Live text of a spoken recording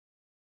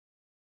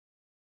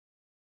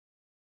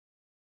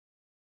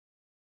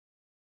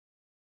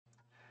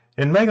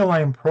In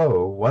MegAlign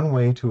Pro, one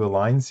way to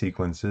align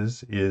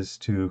sequences is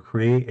to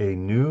create a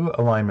new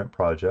alignment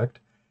project,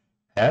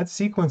 add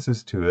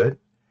sequences to it,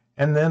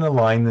 and then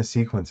align the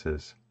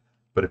sequences.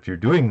 But if you're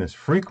doing this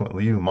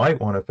frequently, you might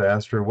want a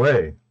faster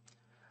way.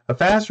 A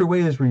faster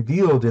way is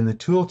revealed in the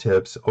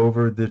tooltips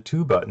over the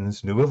two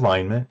buttons, New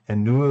Alignment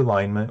and New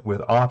Alignment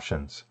with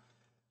Options.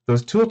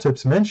 Those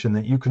tooltips mention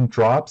that you can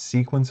drop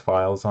sequence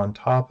files on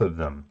top of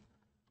them.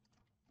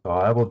 So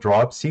I will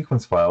drop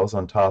sequence files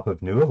on top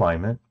of New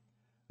Alignment.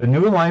 A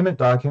new alignment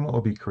document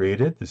will be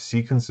created, the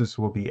sequences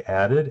will be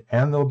added,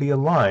 and they'll be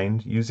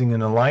aligned using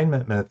an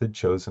alignment method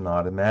chosen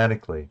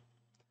automatically.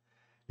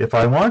 If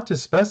I want to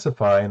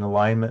specify an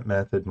alignment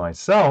method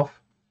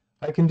myself,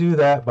 I can do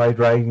that by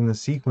dragging the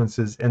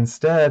sequences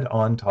instead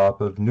on top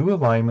of New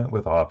Alignment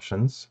with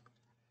Options,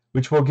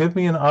 which will give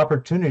me an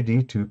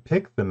opportunity to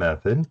pick the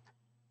method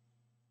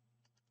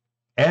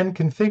and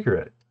configure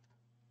it.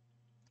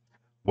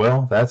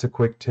 Well, that's a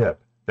quick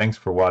tip. Thanks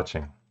for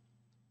watching.